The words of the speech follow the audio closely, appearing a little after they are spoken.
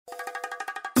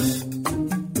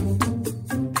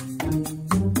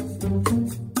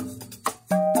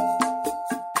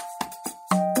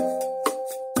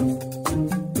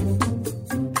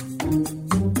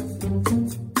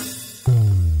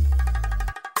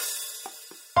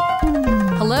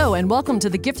Hello, and welcome to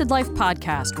the Gifted Life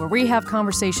podcast, where we have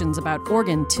conversations about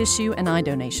organ, tissue, and eye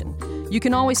donation. You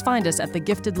can always find us at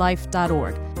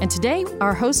thegiftedlife.org. And today,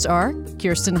 our hosts are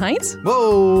Kirsten Heitz.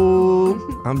 Whoa!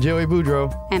 I'm Joey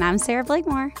Boudreaux. And I'm Sarah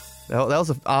Blakemore. That was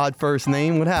an odd first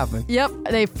name. What happened? Yep,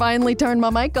 they finally turned my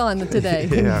mic on today.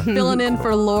 Yeah. Filling in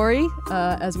for Lori.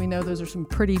 As we know, those are some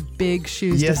pretty big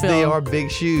shoes to fill. Yes, they are big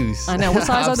shoes. I know. What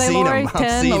size are they, Lori?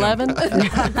 10, 11?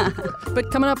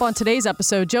 But coming up on today's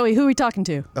episode, Joey, who are we talking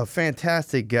to? A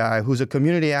fantastic guy who's a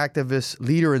community activist,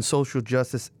 leader in social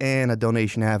justice, and a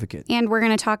donation advocate. And we're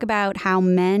going to talk about how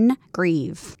men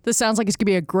grieve. This sounds like it's going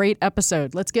to be a great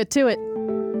episode. Let's get to it.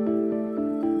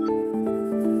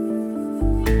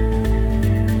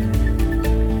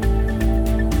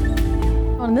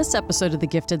 On this episode of The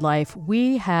Gifted Life,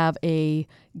 we have a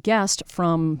guest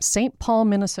from St. Paul,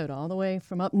 Minnesota, all the way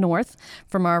from up north,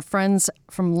 from our friends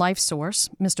from LifeSource,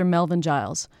 Mr. Melvin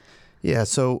Giles. Yeah,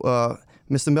 so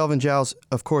Mr. Melvin Giles,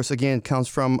 of course, again, comes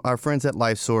from our friends at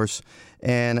LifeSource.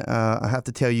 And I have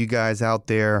to tell you guys out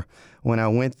there, when I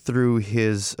went through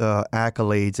his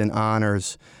accolades and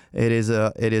honors, it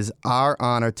is our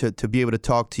honor to be able to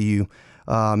talk to you.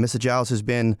 Mr. Giles has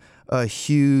been a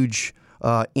huge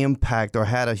impact, or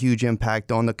had a huge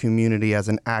impact on the community as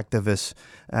an activist,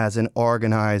 as an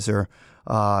organizer.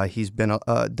 He's been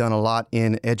done a lot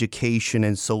in education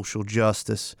and social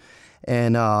justice.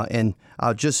 And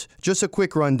just a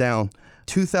quick rundown: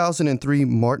 2003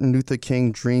 Martin Luther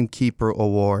King Dreamkeeper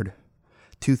Award,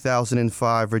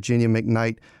 2005 Virginia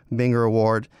McKnight Binger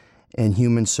Award in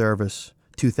Human Service,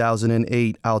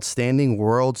 2008 Outstanding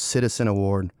World Citizen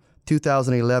Award,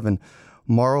 2011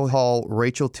 Morrow Hall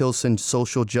Rachel Tilson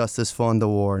Social Justice Fund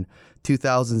Award,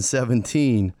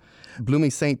 2017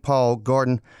 Blooming St. Paul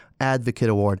Garden Advocate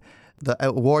Award. The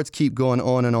awards keep going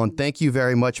on and on. Thank you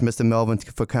very much, Mr. Melvin,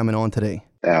 for coming on today.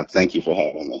 Thank you for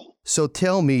having me. So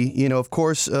tell me, of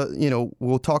course,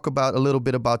 we'll talk about a little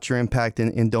bit about your impact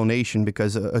in donation,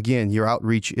 because, again, your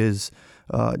outreach is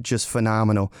just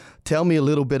phenomenal. Tell me a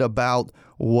little bit about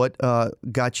what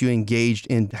got you engaged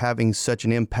in having such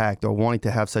an impact, or wanting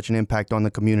to have such an impact on the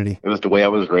community. It was the way I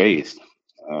was raised.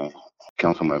 I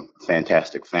come from a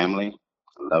fantastic family,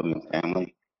 a loving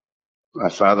family. My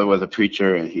father was a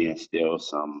preacher, and he instilled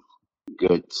some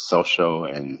good social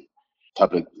and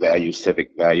public values,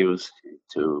 civic values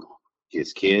into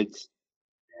his kids.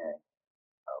 And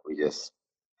we just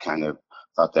kind of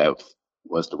thought that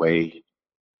was the way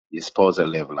you're supposed to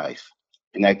live life,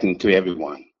 connecting to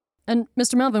everyone. And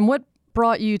Mr. Melvin, what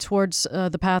brought you towards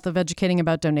the path of educating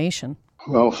about donation?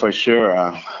 Well, for sure,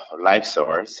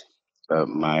 LifeSource.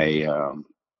 My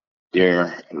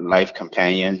dear life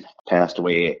companion passed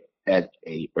away at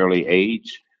an early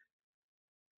age.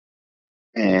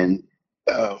 And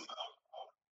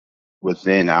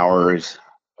within hours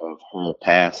of her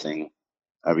passing,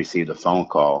 I received a phone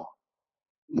call,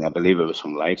 and I believe it was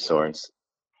from LifeSource,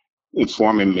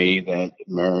 informing me that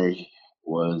Mary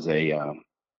was a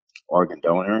organ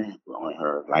donor on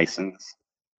her license.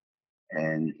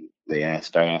 And they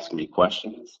started asking me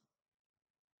questions.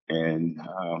 And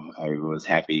I was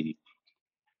happy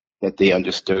that they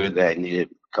understood that I needed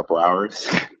a couple hours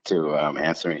to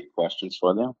answer any questions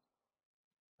for them.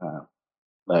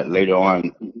 But later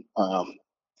on,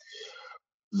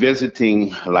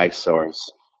 visiting LifeSource,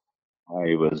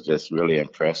 I was just really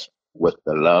impressed with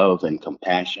the love and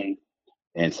compassion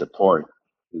and support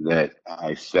that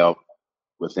I felt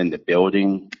within the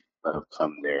building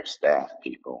from their staff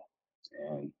people.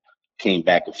 And came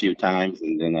back a few times,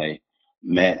 and then I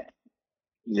met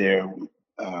their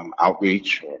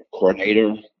outreach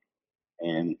coordinator,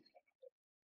 and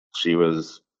she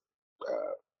was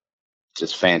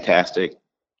just fantastic.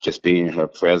 Just being in her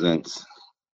presence,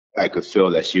 I could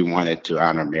feel that she wanted to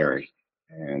honor Mary,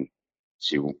 and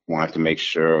she wanted to make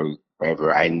sure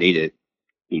wherever I needed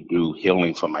to do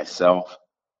healing for myself,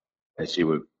 that she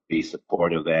would be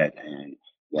supportive of that, and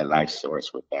that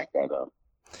LifeSource would back that up.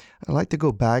 I'd like to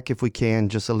go back, if we can,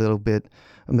 just a little bit,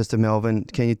 Mr. Melvin.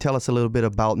 Can you tell us a little bit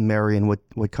about Mary and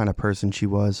what kind of person she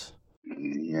was?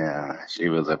 Yeah, she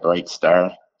was a bright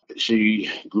star.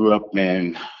 She grew up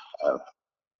in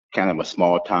kind of a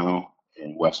small town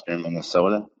in western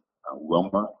Minnesota,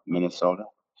 Wilmer, Minnesota.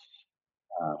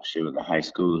 She was a high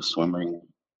school swimming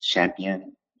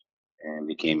champion and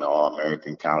became an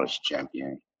All-American college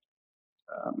champion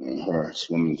in her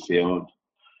swimming field.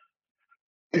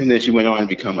 And then she went on to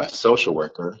become a social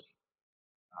worker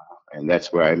And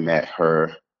that's where I met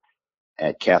her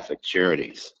at Catholic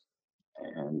Charities.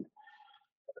 And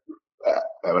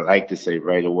I would like to say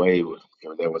right away,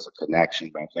 there was a connection,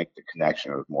 but I think the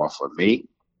connection was more for me.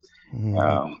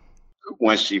 Mhm.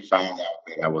 Once she found out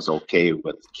that I was okay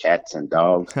with cats and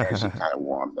dogs, then she kind of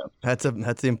warmed up.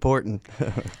 That's important.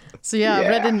 So yeah, I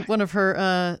read Yeah. in one of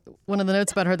her one of the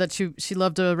notes about her that she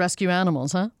loved to rescue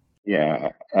animals, huh?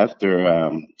 Yeah.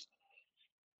 After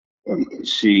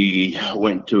she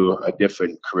went to a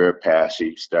different career path,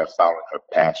 she started following her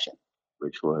passion,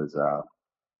 which was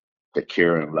the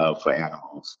care and love for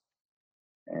animals.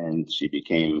 And she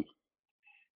became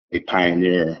a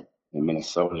pioneer in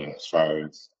Minnesota as far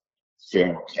as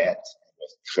feral cats,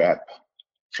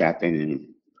 trapping and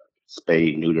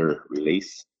spay neuter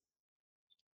release.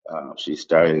 She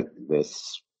started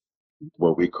this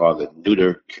what we call the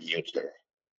neuter commuter,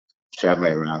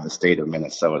 traveling around the state of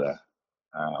Minnesota,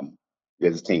 um,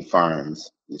 visiting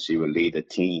farms. And she would lead a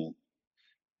team.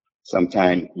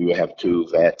 Sometimes we would have two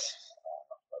vets.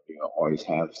 Always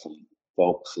have some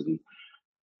folks, and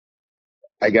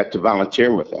I got to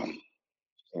volunteer with them.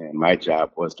 And my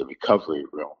job was the recovery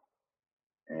room,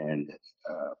 and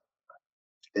uh,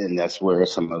 and that's where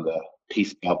some of the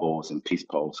peace bubbles and peace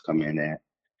poles come in at.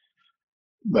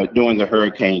 But during the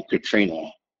Hurricane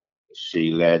Katrina,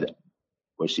 she led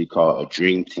what she called a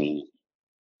dream team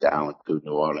down to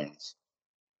New Orleans.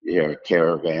 Their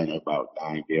caravan of about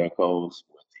 9 vehicles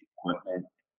with equipment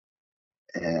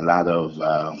and a lot of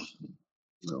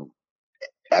you know,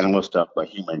 animal stuff, but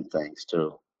human things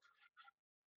too.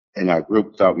 And our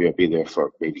group thought we would be there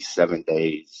for maybe 7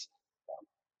 days.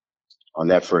 On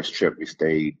that first trip, we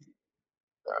stayed.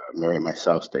 Mary and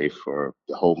myself stayed for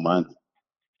the whole month.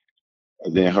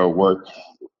 And then her work,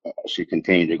 she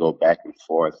continued to go back and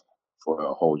forth for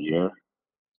a whole year.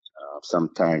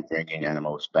 Sometimes bringing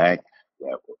animals back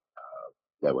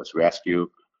that was rescued,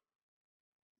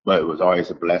 but it was always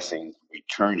a blessing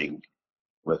returning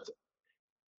with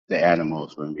the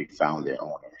animals when we found their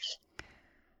owners.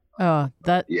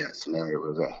 That Yes, Mary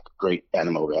was a great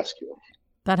animal rescuer.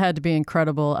 that had to be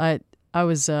incredible. I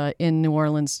was in New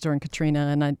Orleans during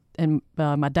Katrina, and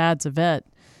my dad's a vet,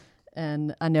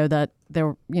 and I know that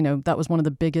that was one of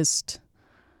the biggest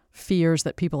fears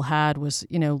that people had was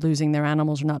losing their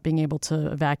animals or not being able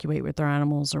to evacuate with their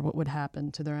animals, or what would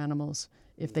happen to their animals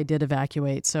if they did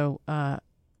evacuate. So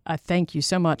I thank you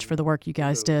so much for the work you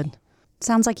guys did.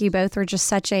 Sounds like you both were just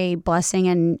such a blessing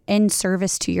and in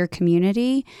service to your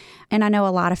community. And I know a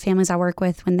lot of families I work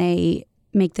with, when they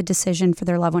make the decision for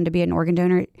their loved one to be an organ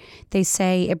donor, they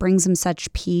say it brings them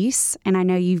such peace. And I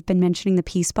know you've been mentioning the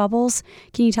peace bubbles.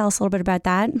 Can you tell us a little bit about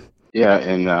that? Yeah,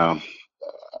 and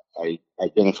I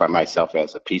identify myself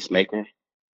as a peacemaker,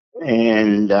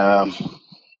 and I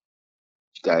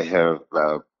have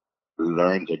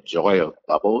learned the joy of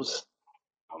bubbles.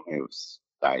 It was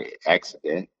by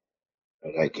accident,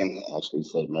 but I can actually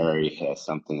say Mary has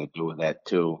something to do with that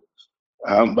too.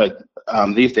 But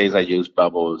these days I use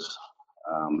bubbles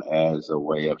as a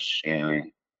way of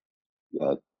sharing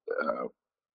that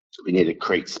we need to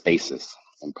create spaces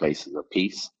and places of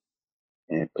peace.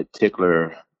 And in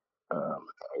particular, I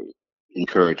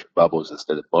encourage bubbles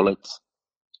instead of bullets,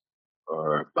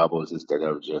 or bubbles instead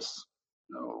of just,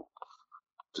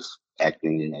 just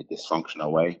acting in a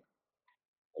dysfunctional way.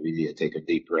 We need to take a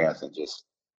deep breath and just,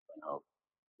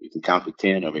 you can count to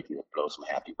 10, or we can blow some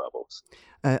happy bubbles.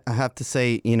 I have to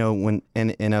say, when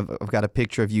and I've got a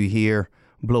picture of you here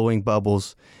blowing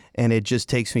bubbles, and it just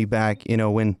takes me back.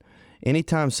 When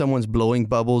anytime someone's blowing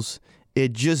bubbles,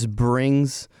 it just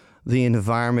brings the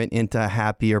environment into a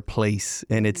happier place,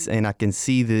 and I can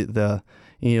see the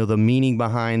meaning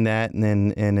behind that,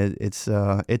 and it's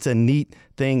a neat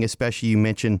thing. Especially you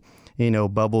mentioned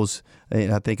bubbles,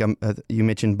 and I think you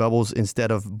mentioned bubbles instead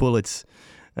of bullets.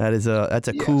 That's a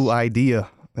Yes. cool idea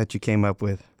that you came up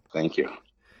with. Thank you.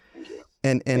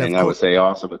 And And of I would course, say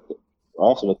also with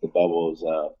the bubbles,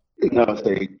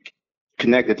 say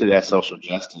connected to that social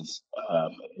justice,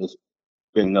 it's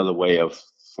been another way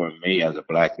for me as a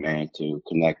Black man to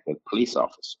connect with police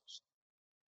officers.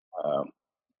 Um,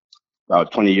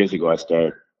 about 20 years ago, I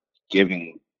started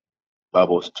giving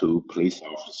bubbles to police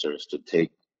officers to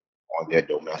take on their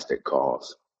domestic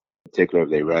calls. In particular, if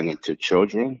they run into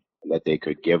children, that they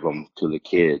could give them to the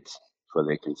kids, so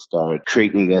they can start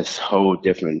treating this whole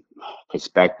different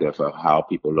perspective of how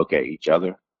people look at each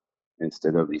other,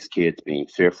 instead of these kids being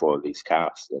fearful of these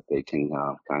cops, that they can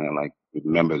kind of like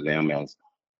remember them as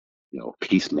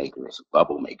peacemakers,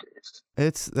 bubble makers.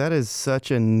 that is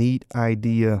such a neat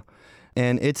idea,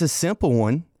 and it's a simple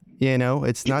one. You know,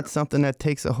 it's not something that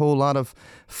takes a whole lot of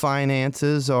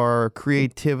finances or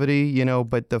creativity, you know,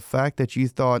 but the fact that you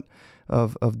thought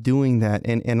of doing that.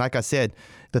 And like I said,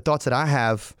 the thoughts that I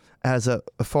have as a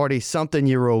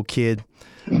 40-something-year-old kid,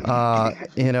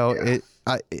 you know,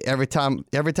 every time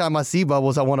I see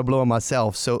bubbles, I want to blow them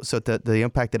myself. So the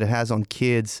impact that it has on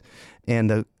kids and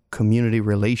the community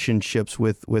relationships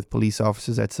with police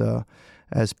officers,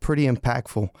 that's pretty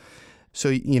impactful. So,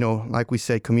 you know, like we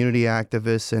said, community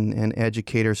activists and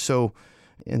educators. So,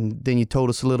 and then you told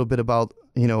us a little bit about,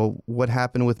 you know, what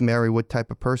happened with Mary, what type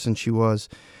of person she was.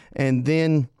 And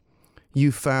then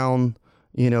you found,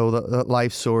 you know, the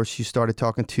Life Source. You started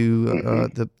talking to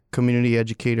the community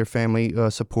educator family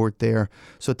support there.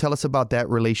 So tell us about that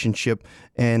relationship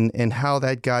and how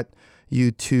that got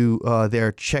you to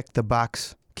their Check the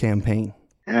Box campaign.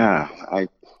 Yeah, I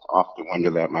often wonder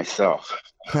that myself.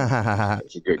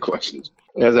 That's a good question.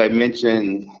 As I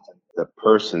mentioned, the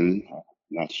person, I'm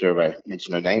not sure if I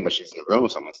mentioned her name, but she's in the room,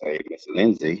 so I'm going to say Miss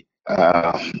Lindsay.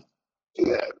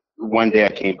 One day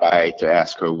I came by to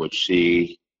ask her would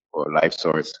she or Life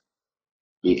Source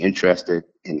be interested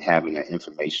in having an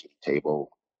information table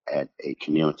at a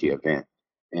community event.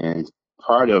 And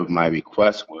part of my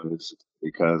request was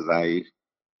because I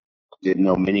didn't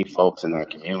know many folks in our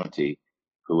community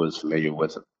who was familiar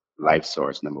with Life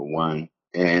Source, number one,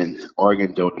 and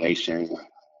organ donation,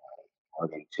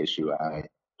 organ tissue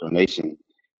donation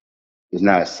is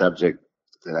not a subject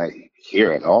that I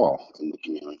hear at all in the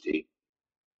community.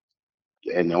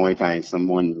 And the only time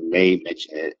someone may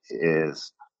mention it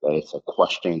is that it's a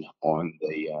question on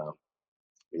the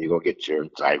when you go get your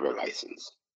driver license.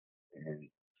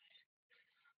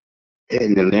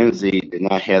 And the Lindsay did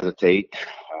not hesitate.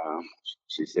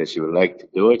 She said she would like to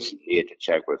do it. She needed to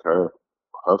check with her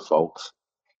folks.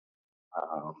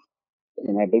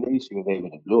 And I believe she was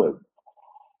able to do it.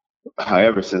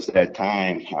 However, since that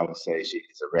time, I would say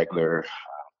she's a regular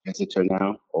visitor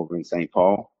now over in St.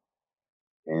 Paul.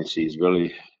 And she's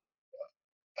really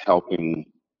helping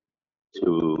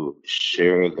to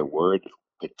share the word,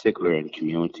 particularly in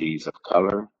communities of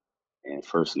color and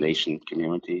First Nation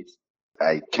communities.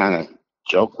 I kind of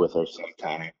joke with her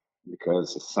sometimes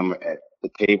because the summer at the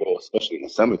table, especially in the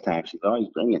summertime, she's always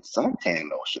bringing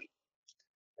suntan lotion,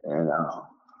 and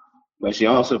but she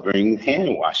also brings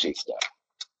hand washing stuff.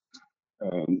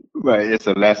 But it's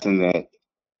a lesson that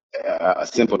a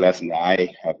simple lesson that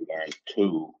I have learned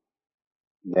too,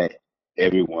 that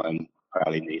everyone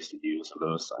probably needs to use a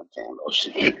little suntan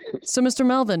lotion. So, Mr.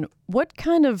 Melvin, what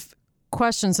kind of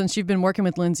questions, since you've been working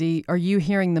with Lindsay, are you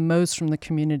hearing the most from the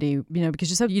community? You know, because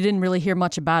you said you didn't really hear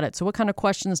much about it. So what kind of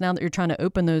questions, now that you're trying to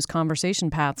open those conversation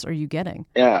paths, are you getting?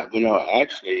 Yeah, you know,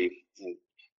 actually,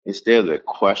 instead of the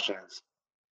questions,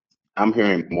 I'm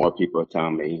hearing more people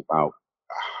telling me about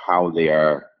how they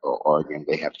are or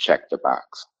they have checked the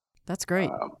box. That's great.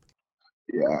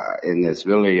 Yeah, and it's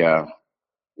really,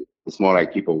 it's more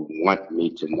like people want me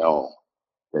to know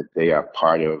that they are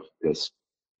part of this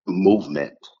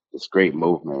movement, this great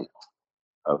movement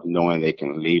of knowing they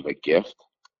can leave a gift.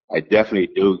 I definitely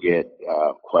do get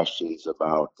questions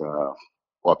about,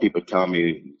 or people tell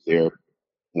me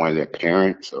one of their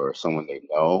parents or someone they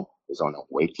know is on a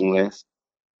waiting list.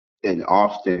 And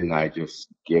often I just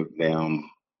give them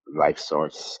Life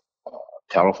Source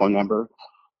telephone number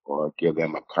or give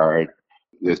them a card.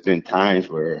 There's been times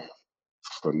where,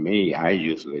 for me, I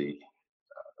usually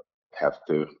have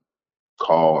to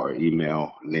call or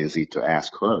email Lindsay to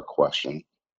ask her a question,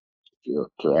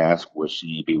 to ask would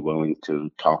she be willing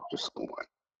to talk to someone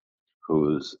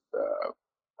who's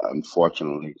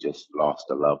unfortunately just lost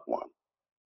a loved one.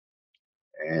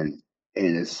 And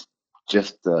it's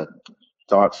just the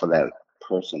thought for that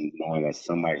person knowing that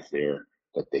somebody's there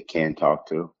that they can talk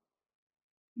to,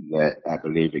 that I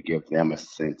believe it gives them a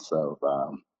sense of,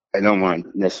 I don't want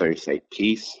to necessarily say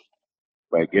peace,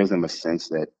 but it gives them a sense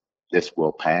that this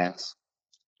will pass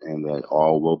and that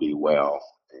all will be well,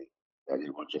 and that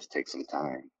it will just take some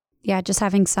time. Yeah, just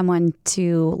having someone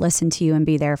to listen to you and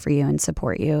be there for you and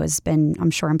support you has been,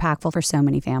 I'm sure, impactful for so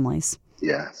many families.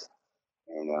 Yes.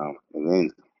 And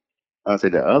then I'll say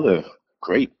the other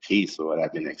great piece of what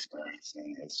I've been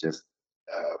experiencing is just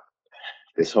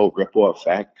this whole ripple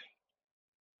effect.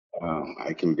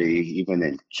 I can be even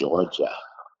in Georgia,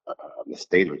 the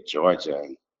state of Georgia,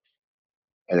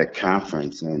 at a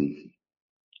conference, and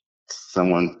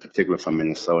someone particular from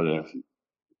Minnesota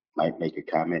might make a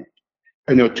comment.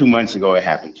 I know 2 months ago it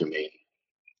happened to me,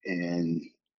 and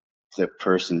the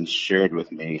person shared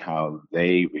with me how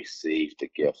they received a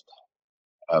gift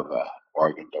of an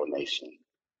organ donation,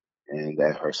 and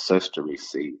that her sister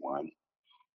received one.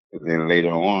 And then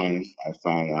later on, I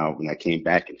found out when I came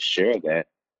back and shared that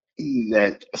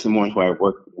someone who I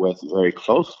worked with very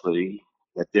closely,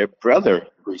 that their brother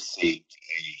received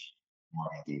a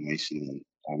organ donation. And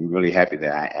I'm really happy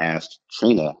that I asked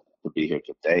Trina to be here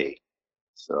today.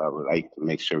 So I would like to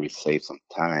make sure we save some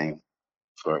time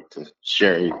for her to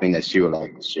share everything that she would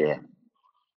like to share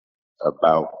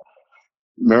about.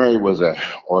 Mary was an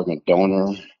organ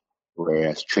donor,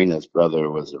 whereas Trina's brother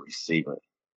was a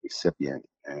recipient.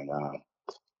 And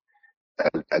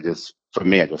I just, for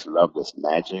me, I just love this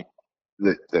magic.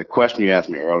 The question you asked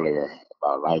me earlier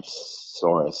about life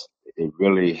source, it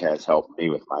really has helped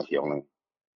me with my healing.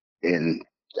 And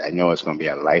I know it's going to be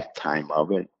a lifetime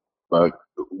of it. But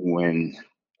when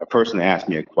a person asks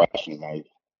me a question, I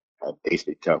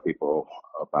basically tell people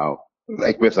about,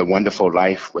 like with A Wonderful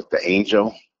Life with the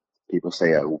angel, people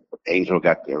say an angel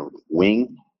got their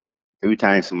wing. Every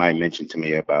time somebody mentioned to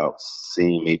me about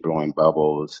seeing me blowing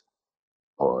bubbles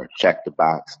or check the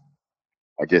box,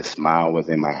 I just smile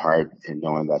within my heart and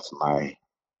knowing that's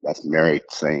Mary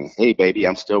saying, "Hey, baby,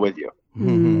 I'm still with you.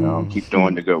 Keep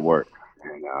doing the good work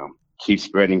and keep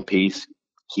spreading peace,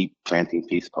 keep planting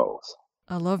peace poles."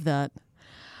 I love that.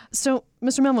 So,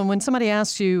 Mr. Melvin, when somebody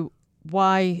asks you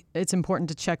why it's important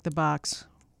to check the box,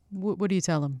 what do you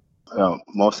tell them?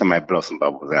 Most of the time I blow some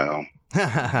bubbles at them.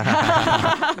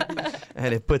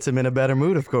 And it puts them in a better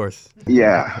mood, of course.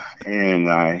 Yeah, and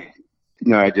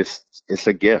it's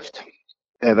a gift.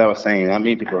 As I was saying, I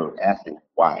mean, people ask me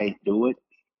why I do it.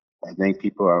 I think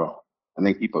people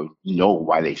know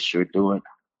why they should do it.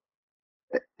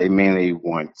 They mainly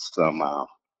want some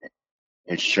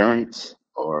insurance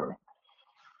or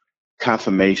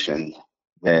confirmation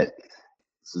that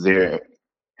their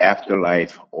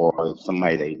afterlife or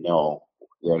somebody they know,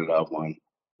 their loved one,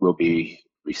 will be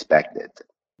respected.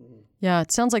 Yeah,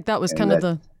 it sounds like that was And kind of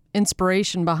the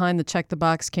inspiration behind the Check the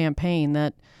Box campaign,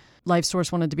 that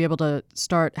LifeSource wanted to be able to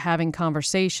start having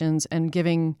conversations and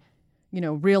giving,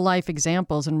 real life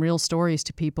examples and real stories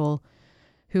to people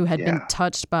who had been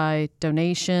touched by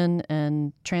donation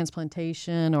and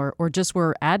transplantation or just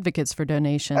were advocates for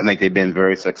donation. I think they've been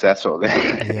very successful.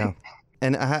 Yeah.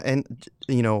 And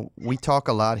we talk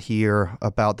a lot here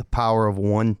about the power of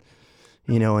one,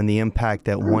 and the impact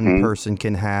that one person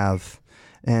can have.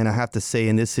 And I have to say,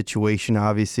 in this situation,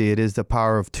 obviously, it is the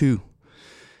power of two,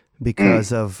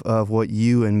 because of what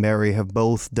you and Mary have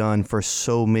both done for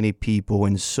so many people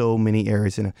in so many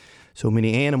areas and so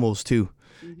many animals too.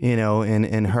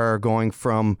 And her going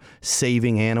from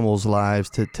saving animals' lives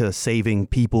to saving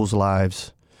people's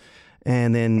lives,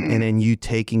 and then you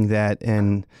taking that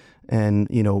and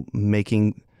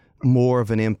making more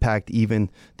of an impact even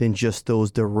than just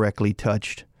those directly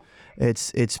touched.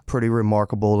 It's pretty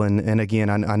remarkable, and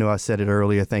again, I know I said it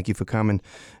earlier. Thank you for coming,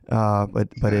 but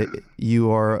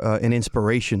you are an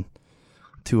inspiration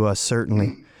to us,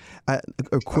 certainly. A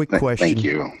quick question. Thank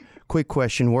you. Quick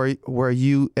question: Were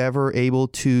you ever able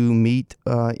to meet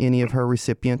any of her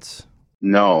recipients?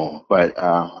 No, but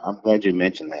I'm glad you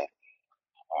mentioned that,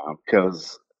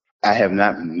 because I have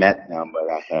not met them, but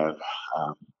I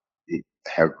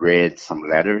have read some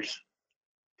letters,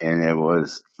 and it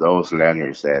was those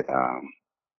letters that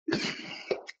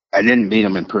I didn't meet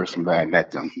them in person, but I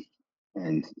met them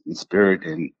in spirit,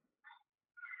 and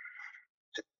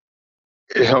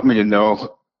it helped me to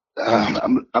know.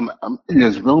 I'm in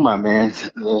this room I'm in.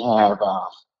 They have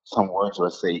some words where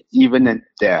say, even in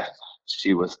death,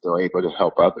 she was still able to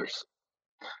help others.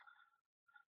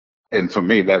 And for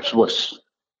me, that's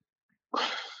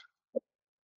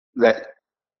that.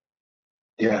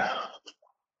 Yeah,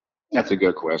 that's a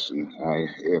good question.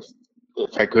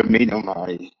 If I could meet them,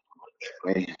 I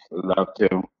love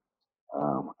to.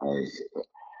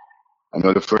 I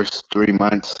know the first 3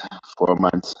 months, 4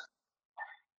 months,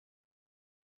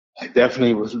 I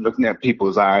definitely was looking at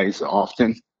people's eyes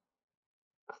often,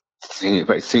 seeing if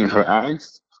I seen her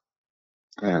eyes,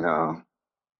 and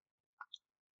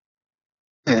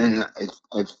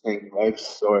I think life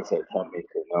source has helped me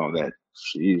to know that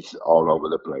she's all over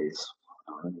the place.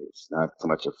 It's not so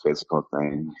much a physical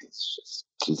thing; it's just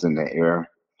she's in the air,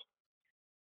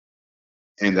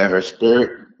 and that her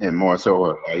spirit and more so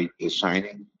her light is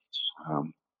shining.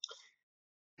 Um,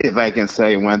 if I can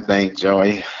say one thing,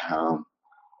 Joy,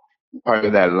 part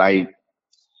of that light,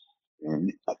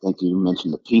 and I think you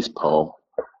mentioned the peace pole.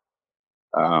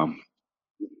 Um,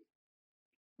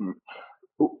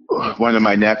 One of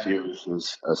my nephews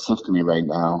is assisting me right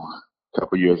now, a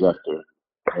couple years after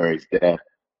Mary's death.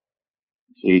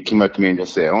 He came up to me and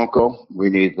just said, "Uncle, we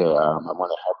need to, I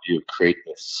want to help you create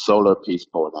this solar peace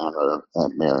pole down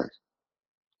at Mary."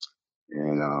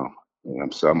 And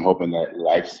So I'm hoping that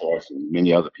Life Source and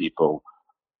many other people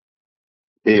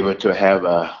be able to have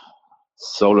a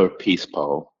solar peace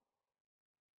pole.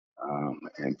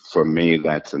 And for me,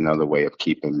 that's another way of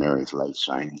keeping Mary's light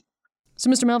shining. So,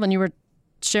 Mr. Melvin, you were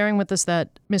sharing with us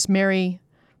that Miss Mary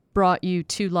brought you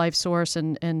to Life Source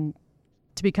and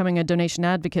to becoming a donation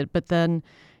advocate, but then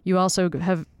you also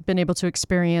have been able to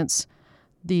experience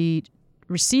the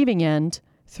receiving end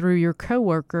through your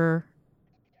coworker,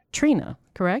 Trina,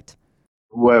 correct?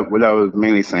 What I was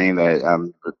mainly saying that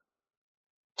I'm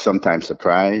sometimes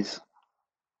surprised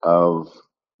of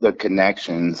the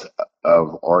connections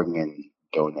of organ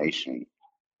donation,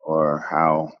 or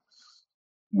how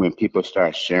when people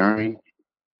start sharing,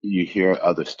 you hear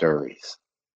other stories.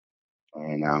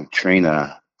 And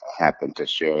Trina happened to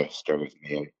share a story with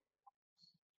me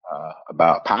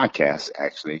about podcasts,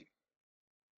 actually,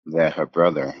 that her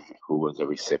brother, who was a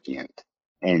recipient,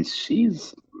 and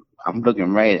I'm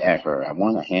looking right at her. I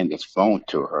want to hand this phone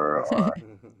to her. Or,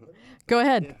 Go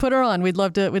ahead, put her on. We'd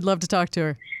love to talk to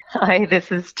her. Hi,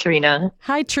 this is Trina.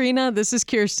 Hi, Trina. This is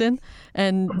Kirsten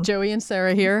and Joey and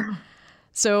Sarah here.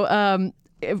 So,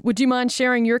 would you mind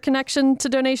sharing your connection to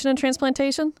donation and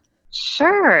transplantation?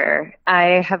 Sure.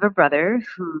 I have a brother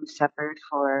who suffered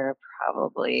for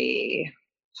probably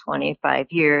 25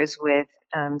 years with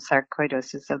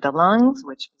sarcoidosis of the lungs,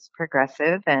 which was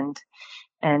progressive,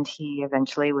 and he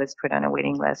eventually was put on a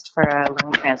waiting list for a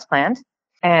lung transplant.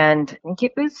 And I think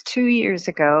it was 2 years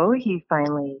ago, he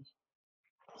finally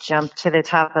jumped to the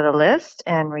top of the list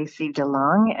and received a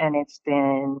lung, and it's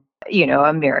been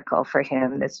a miracle for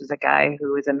him. This was a guy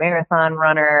who was a marathon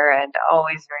runner and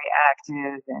always very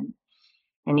active,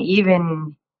 and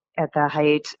even at the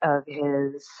height of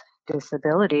his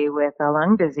disability with a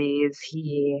lung disease,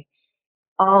 he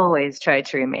always tried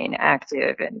to remain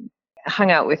active and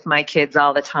hung out with my kids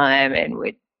all the time and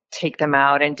would take them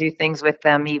out and do things with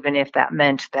them, even if that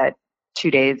meant that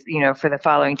 2 days, for the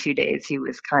following 2 days, he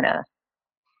was kind of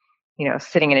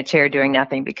sitting in a chair doing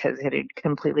nothing because it had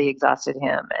completely exhausted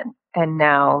him. And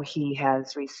now he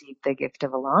has received the gift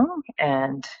of a lung,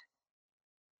 and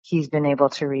he's been able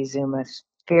to resume a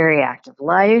very active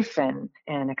life. And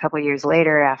a couple of years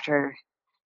later, after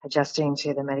adjusting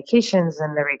to the medications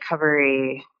and the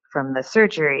recovery from the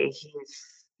surgery,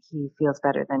 he feels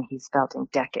better than he's felt in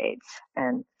decades.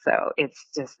 And so it's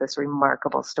just this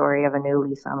remarkable story of a new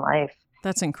lease on life.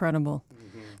 That's incredible.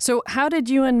 So how did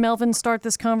you and Melvin start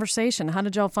this conversation? How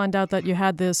did y'all find out that you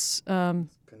had this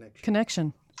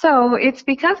connection? So it's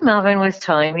because Melvin was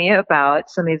telling me about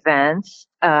some events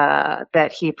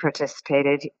that he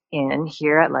participated in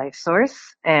here at Life Source,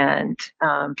 and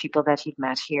people that he'd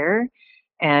met here,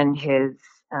 and his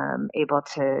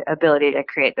ability to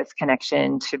create this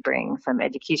connection to bring some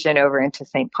education over into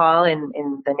St. Paul in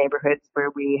the neighborhoods where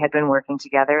we had been working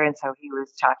together. And so he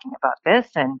was talking about this,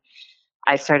 and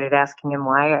I started asking him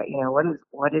why,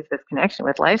 what is this connection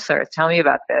with Life Source? Tell me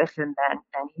about this. And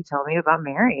then he told me about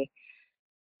Mary.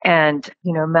 And,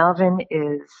 Melvin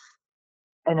is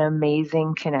an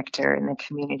amazing connector in the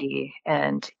community,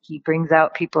 and he brings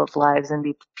out people's lives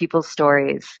and people's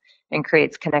stories and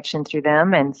creates connection through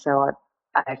them. And so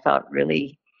I felt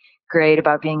really great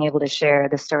about being able to share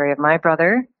the story of my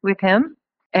brother with him.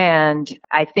 And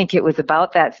I think it was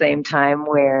about that same time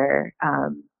where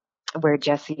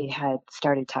Jesse had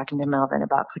started talking to Melvin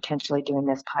about potentially doing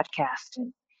this podcast.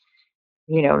 And,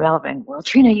 Melvin, well,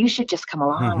 Trina, you should just come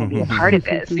along and be a part of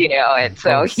this, and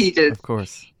so Of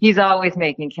course. he's always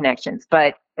making connections,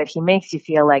 but he makes you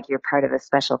feel like you're part of a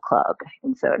special club.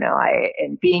 And so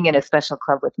and being in a special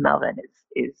club with Melvin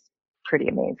is pretty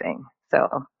amazing.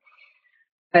 So,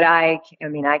 but I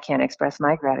can't express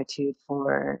my gratitude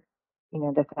for,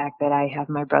 the fact that I have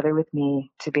my brother with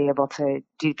me to be able to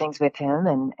do things with him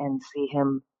and see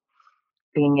him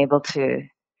being able to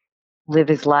live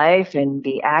his life and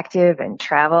be active and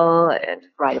travel and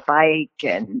ride a bike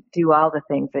and do all the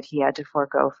things that he had to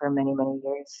forego for many, many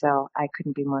years. So I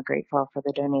couldn't be more grateful for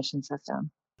the donation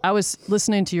system. I was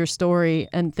listening to your story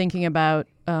and thinking about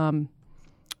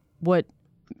what,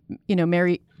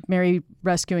 Mary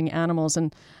rescuing animals.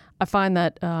 And I find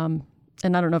that, and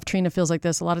I don't know if Trina feels like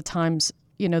this, a lot of times,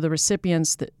 the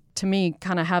recipients that to me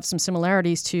kind of have some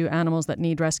similarities to animals that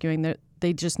need rescuing. That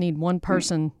they just need one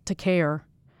person to care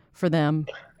for them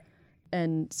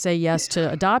and say yes to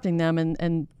adopting them.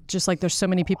 And just like there's so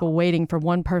many people waiting for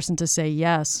one person to say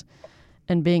yes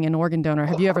and being an organ donor.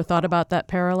 Have you ever thought about that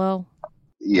parallel?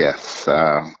 Yes,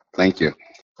 thank you.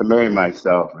 For Mary and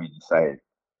myself, we decided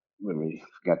when we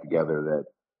got together that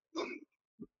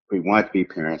we want to be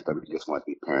parents, but we just want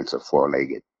to be parents of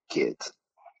four-legged kids.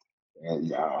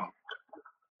 And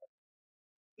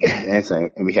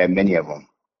and we had many of them.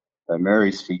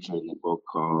 Mary's featured in a book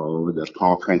called The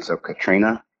Paw Prints of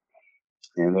Katrina.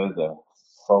 And there's a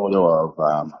photo of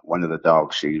one of the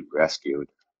dogs she rescued.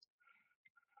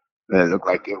 It looked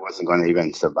like it wasn't going to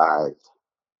even survive.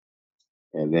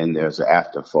 And then there's an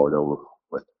after photo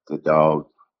with the dog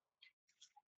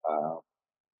uh,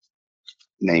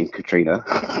 named Katrina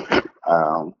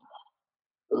um,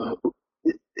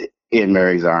 in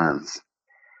Mary's arms.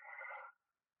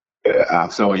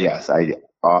 So yes, I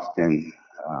often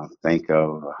think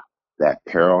of that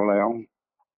parallel,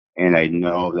 and I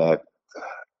know that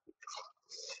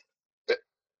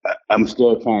I'm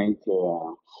still trying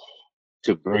to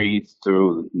breathe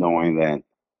through knowing that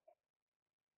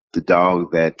the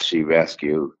dog that she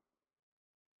rescued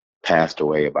passed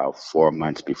away about 4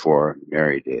 months before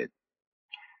Mary did,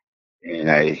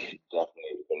 and I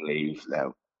definitely believe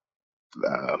that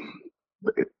um,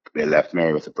 it left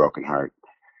Mary with a broken heart,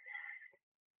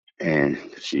 and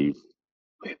she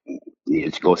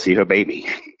needed to go see her baby.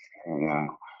 And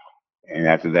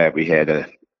after that,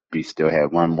 we still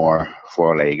had one more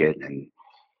four-legged, and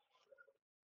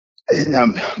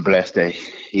I'm blessed that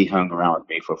he hung around with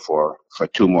me for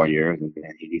 2 more years, and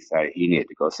then he decided he needed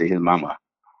to go see his mama.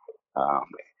 Um,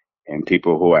 and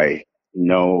people who I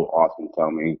know often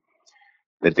tell me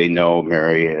that they know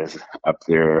Mary is up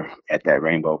there at that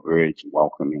Rainbow Bridge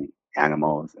welcoming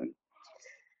animals, and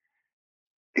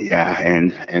yeah,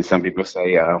 and some people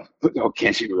say, oh,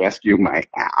 can't you rescue my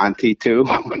auntie too,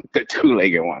 the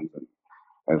two-legged ones? And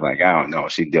I was like, I don't know,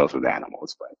 she deals with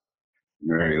animals, but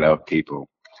Mary loved people.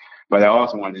 But I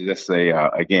also wanted to just say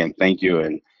again, thank you,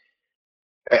 and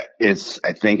I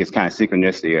think it's kind of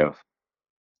synchronicity of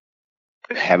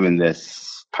having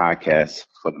this podcast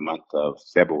for the month of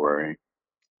February.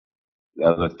 The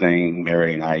other thing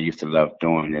Mary and I used to love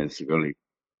doing is really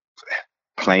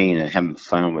playing and having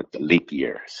fun with the leap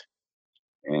years,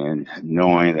 and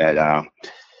knowing that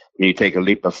when you take a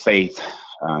leap of faith,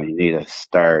 you need to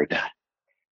start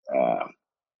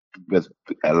with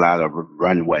a lot of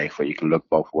runway where you can look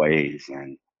both ways.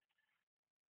 And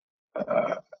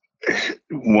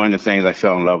one of the things I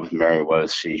fell in love with Mary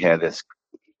was she had this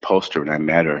poster when I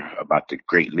met her about the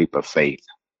great leap of faith.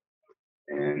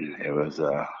 And it was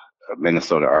a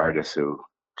Minnesota artist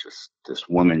this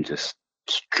woman just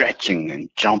stretching and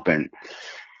jumping,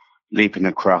 leaping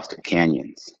across the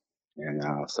canyons.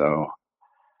 And so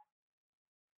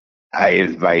I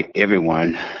invite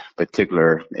everyone,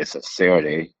 particular, it's a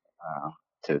Saturday,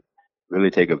 to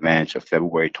really take advantage of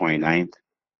February 29th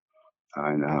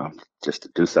and just to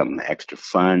do something extra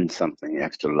fun, something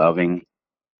extra loving,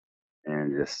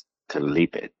 and just to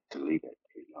leap it,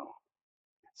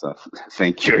 So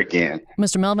thank you again.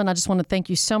 Mr. Melvin, I just want to thank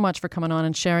you so much for coming on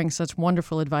and sharing such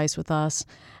wonderful advice with us.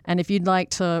 And if you'd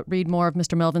like to read more of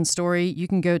Mr. Melvin's story, you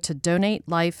can go to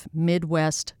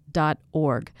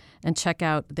donatelifemidwest.org and check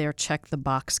out their Check the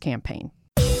Box campaign.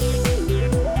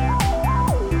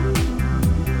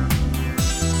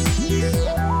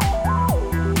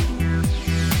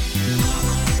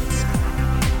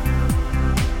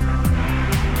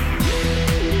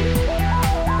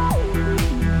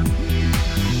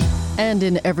 And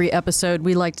in every episode,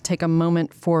 we like to take a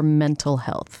moment for mental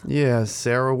health. Yeah,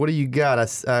 Sarah, what do you got?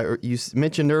 You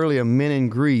mentioned earlier men in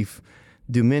grief.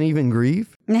 Do men even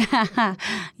grieve?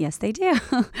 Yes, they do.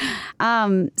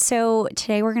 So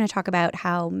today we're going to talk about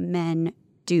how men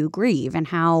do grieve and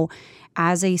how,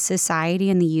 as a society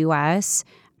in the U.S.,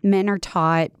 men are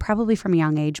taught, probably from a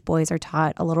young age, boys are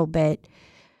taught a little bit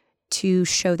to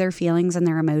show their feelings and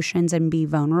their emotions and be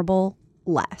vulnerable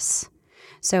less.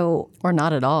 So, or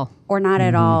not at all. Or not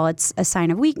at all. It's a sign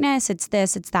of weakness. It's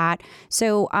this, it's that.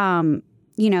 So,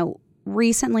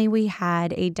 recently we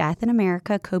had a death in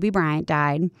America. Kobe Bryant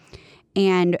died.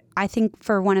 And I think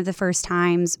for one of the first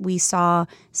times we saw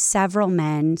several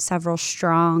men, several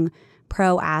strong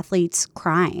pro athletes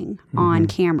crying on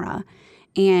camera.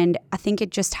 And I think it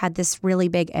just had this really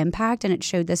big impact, and it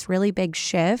showed this really big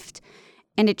shift.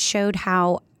 And it showed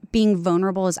how being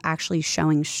vulnerable is actually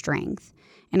showing strength.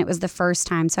 And it was the first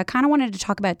time. So I kind of wanted to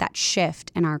talk about that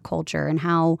shift in our culture and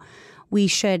how we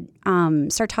should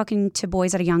start talking to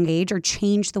boys at a young age, or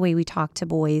change the way we talk to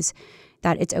boys,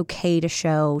 that it's okay to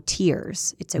show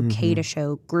tears. It's okay to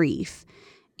show grief.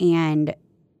 And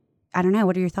I don't know.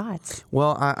 What are your thoughts?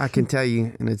 Well, I can tell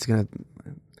you, and it's going to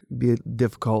be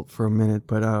difficult for a minute,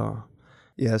 but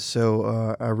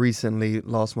so I recently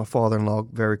lost my father-in-law,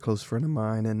 very close friend of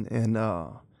mine, and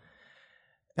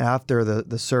after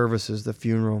the services, the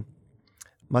funeral,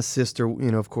 my sister,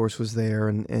 of course, was there,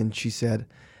 and she said,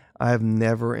 I have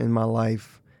never in my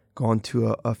life gone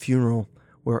to a funeral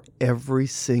where every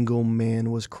single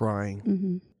man was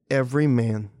crying. every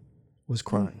man was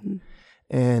crying.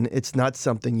 And it's not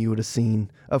something you would have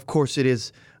seen. Of course, it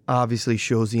is obviously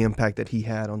shows the impact that he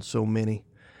had on so many,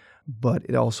 but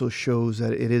it also shows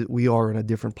that we are in a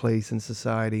different place in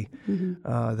society.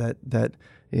 That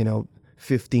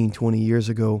 15, 20 years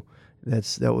ago,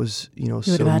 that was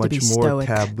so much more stoic.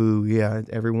 taboo. Yeah,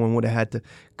 everyone would have had to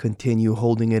continue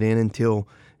holding it in until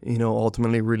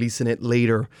ultimately releasing it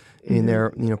later in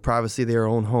their privacy of their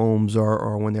own homes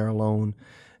or when they're alone.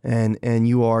 And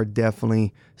you are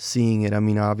definitely seeing it. I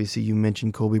mean, obviously, you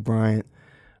mentioned Kobe Bryant,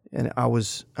 and I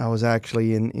was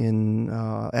actually in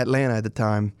Atlanta at the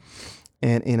time,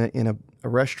 and in a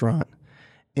restaurant,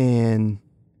 and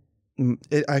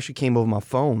it actually came over my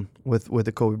phone with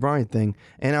the Kobe Bryant thing.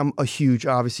 And I'm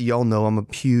obviously y'all know I'm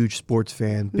a huge sports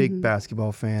fan, big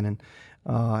basketball fan,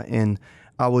 and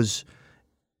I was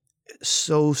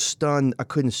so stunned I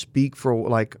couldn't speak for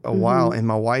like a while. And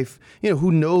my wife,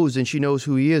 who knows, and she knows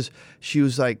who he is, she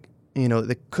was like,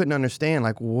 they couldn't understand,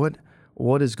 like, what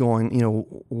is going,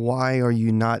 why are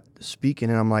you not speaking?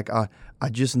 And I'm like, I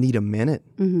just need a minute.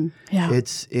 Yeah.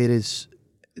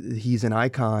 He's an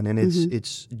icon, and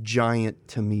it's giant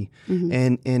to me.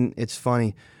 And it's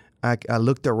funny, I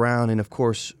looked around, and of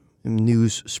course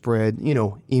news spread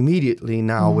immediately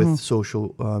now with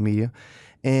social media,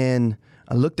 and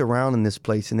I looked around in this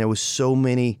place, and there was so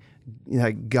many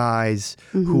guys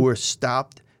who were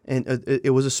stopped, and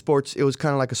it was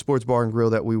kind of like a sports bar and grill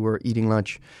that we were eating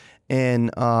lunch,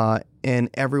 and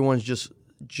everyone's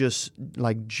just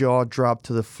like jaw dropped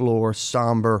to the floor,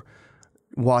 somber,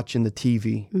 watching the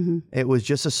TV. It was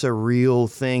just a surreal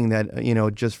thing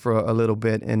that just for a little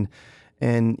bit, and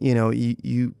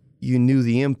you knew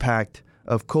the impact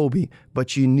of Kobe,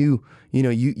 but you knew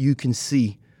you can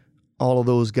see all of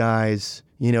those guys,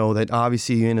 that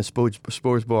obviously in a sports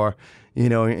bar,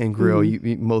 and grill,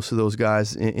 most of those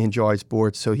guys enjoy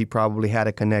sports, so he probably had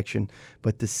a connection.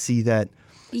 But to see that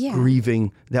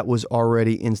grieving that was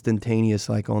already instantaneous,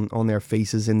 like on their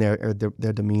faces and their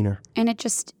demeanor. And it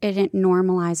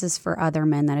normalizes for other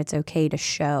men that it's okay to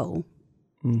show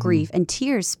grief and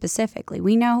tears specifically.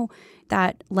 We know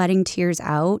that letting tears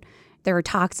out, there are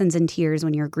toxins in tears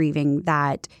when you're grieving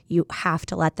that you have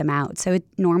to let them out. So it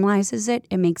normalizes it.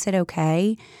 It makes it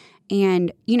okay.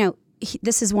 And,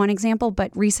 this is one example, but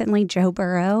recently Joe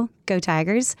Burrow, go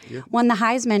Tigers, won the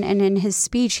Heisman. And in his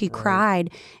speech, he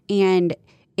cried. And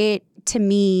it, to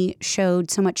me, showed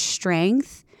so much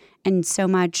strength and so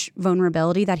much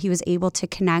vulnerability that he was able to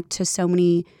connect to so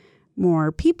many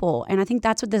more people. And I think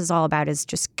that's what this is all about, is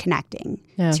just connecting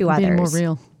to others. Being more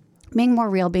real. Being more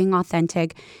real, being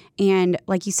authentic. And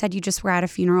like you said, you just were at a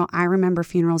funeral. I remember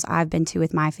funerals I've been to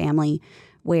with my family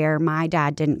where my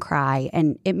dad didn't cry,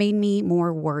 and it made me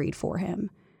more worried for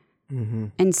him.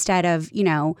 Instead of,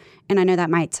 and I know that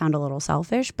might sound a little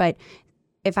selfish, but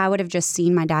if I would have just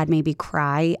seen my dad maybe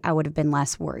cry, I would have been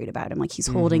less worried about him. Like, he's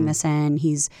holding this in.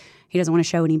 He doesn't want to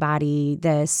show anybody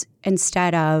this.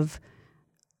 Instead of,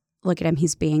 look at him,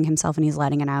 he's being himself and he's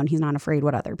letting it out, and he's not afraid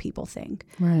what other people think.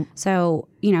 Right. So,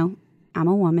 I'm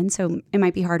a woman, so it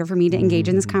might be harder for me to engage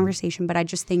in this conversation, but I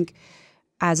just think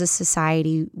as a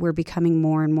society, we're becoming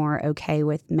more and more okay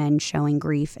with men showing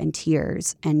grief and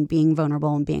tears and being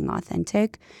vulnerable and being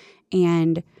authentic,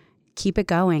 and keep it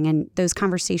going. And those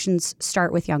conversations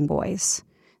start with young boys.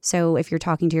 So if you're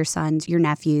talking to your sons, your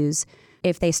nephews,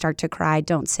 if they start to cry,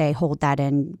 don't say, hold that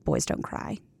in, boys don't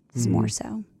cry. It's more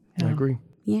so. I agree.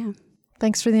 Yeah.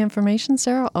 Thanks for the information,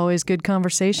 Sarah. Always good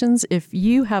conversations. If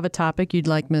you have a topic you'd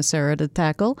like Ms. Sarah to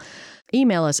tackle,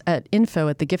 email us at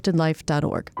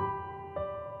info@thegiftedlife.org.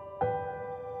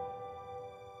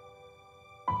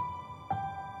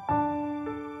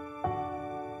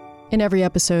 In every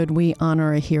episode, we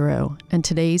honor a hero, and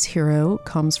today's hero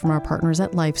comes from our partners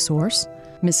at LifeSource,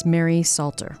 Miss Mary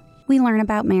Salter. We learn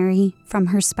about Mary from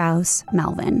her spouse,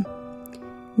 Melvin.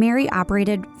 Mary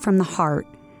operated from the heart,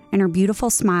 and her beautiful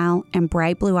smile and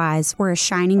bright blue eyes were a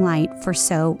shining light for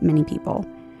so many people.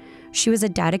 She was a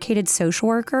dedicated social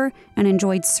worker and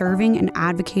enjoyed serving and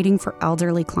advocating for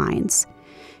elderly clients.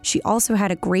 She also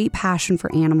had a great passion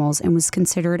for animals and was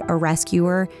considered a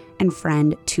rescuer and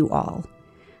friend to all.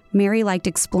 Mary liked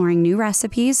exploring new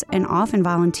recipes and often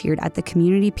volunteered at the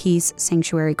Community Peace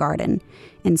Sanctuary Garden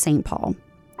in St. Paul.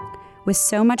 With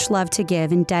so much love to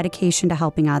give and dedication to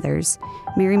helping others,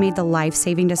 Mary made the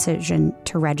life-saving decision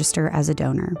to register as a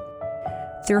donor.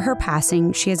 Through her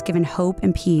passing, she has given hope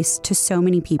and peace to so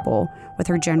many people with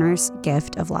her generous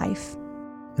gift of life.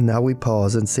 And now we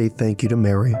pause and say thank you to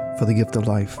Mary for the gift of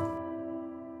life.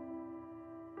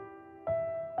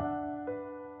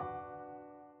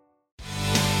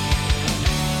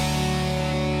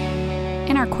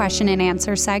 In our question and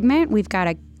answer segment, we've got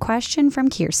a question from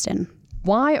Kirsten.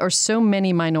 Why are so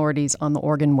many minorities on the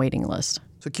organ waiting list?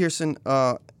 So Kirsten,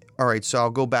 all right, so I'll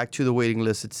go back to the waiting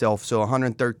list itself. So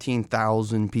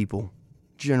 113,000 people.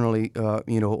 Generally,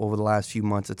 over the last few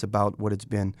months, it's about what it's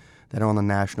been that are on the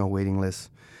national waiting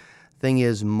list. Thing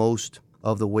is, most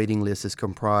of the waiting list is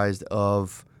comprised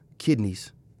of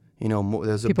kidneys.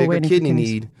 There's a People bigger waiting for kidney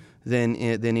kidneys. need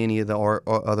than any of the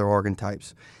other organ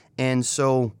types. And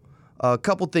so a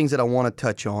couple things that I want to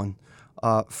touch on.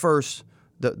 First,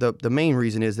 the main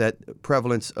reason is that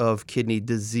prevalence of kidney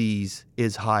disease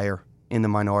is higher in the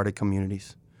minority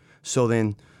communities. So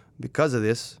then, because of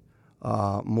this,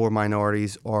 more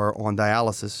minorities are on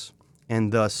dialysis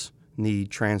and thus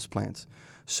need transplants.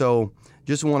 So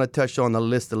just want to touch on the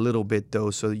list a little bit,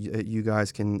 though, so you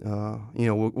guys can,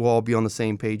 we'll all be on the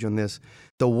same page on this.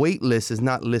 The wait list is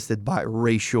not listed by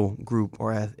racial group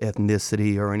or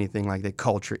ethnicity or anything like that,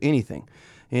 culture, anything.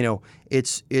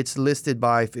 It's listed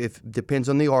by, if depends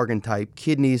on the organ type.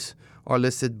 Kidneys are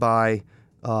listed by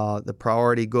the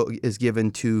priority is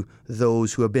given to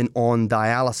those who have been on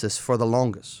dialysis for the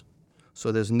longest.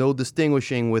 So there's no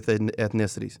distinguishing with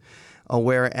ethnicities.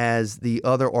 Whereas the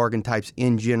other organ types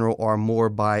in general are more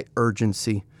by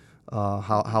urgency,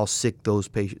 how sick those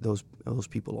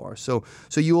people are. So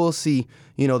you will see,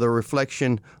 the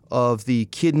reflection of the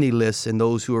kidney lists and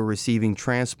those who are receiving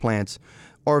transplants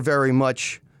are very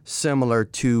much similar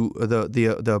to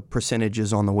the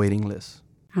percentages on the waiting list.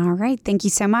 All right. Thank you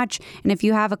so much. And if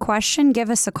you have a question, give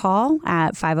us a call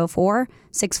at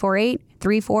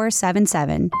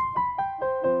 504-648-3477.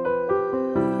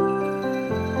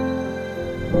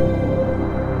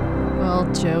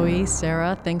 Well, Joey,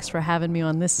 Sarah, thanks for having me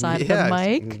on this side of the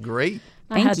mic. Great.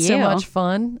 I had so you. much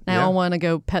fun. Now Yeah. I want to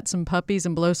go pet some puppies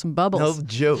and blow some bubbles. No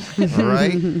joke, all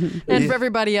right? And for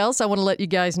everybody else, I want to let you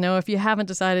guys know, if you haven't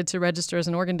decided to register as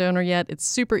an organ donor yet, it's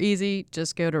super easy.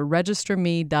 Just go to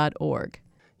registerme.org.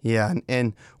 Yeah,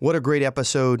 and what a great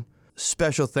episode.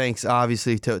 Special thanks,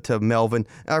 obviously, to Melvin,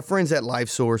 our friends at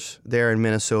LifeSource there in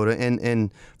Minnesota,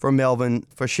 and for Melvin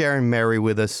for sharing Mary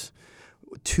with us.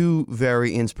 Two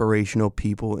very inspirational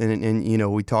people, and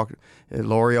we talk.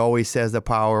 Lori always says the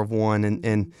power of one,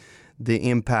 and the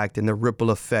impact and the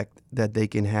ripple effect that they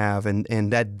can have,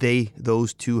 and that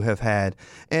those two have had.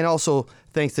 And also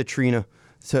thanks to Trina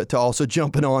to also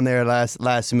jumping on there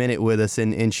last minute with us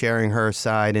and sharing her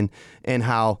side and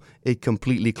how it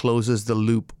completely closes the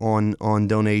loop on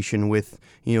donation with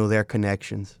their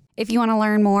connections. If you want to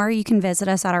learn more, you can visit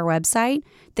us at our website,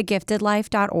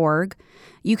 thegiftedlife.org.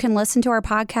 You can listen to our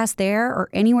podcast there or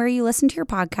anywhere you listen to your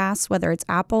podcasts, whether it's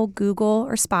Apple, Google,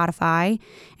 or Spotify.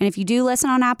 And if you do listen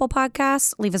on Apple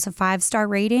Podcasts, leave us a 5-star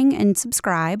rating and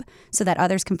subscribe so that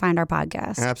others can find our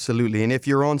podcast. Absolutely. And if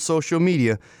you're on social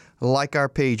media, like our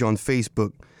page on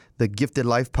Facebook, The Gifted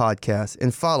Life Podcast,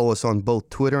 and follow us on both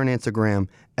Twitter and Instagram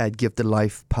at Gifted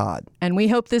Life Pod. And we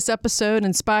hope this episode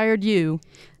inspired you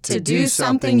to do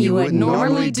something you would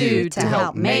normally do to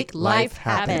help make life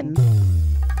happen.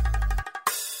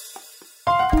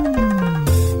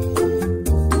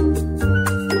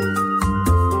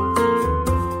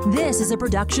 This is a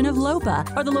production of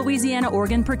LOPA, or the Louisiana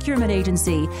Organ Procurement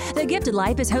Agency. The Gifted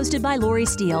Life is hosted by Lori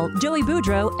Steele, Joey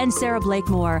Boudreau, and Sarah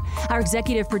Blakemore. Our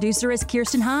executive producer is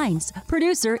Kirsten Hines.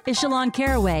 Producer is Shalon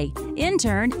Caraway.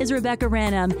 Intern is Rebecca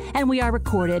Ranum. And we are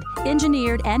recorded,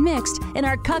 engineered, and mixed in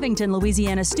our Covington,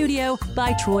 Louisiana studio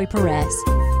by Troy Perez.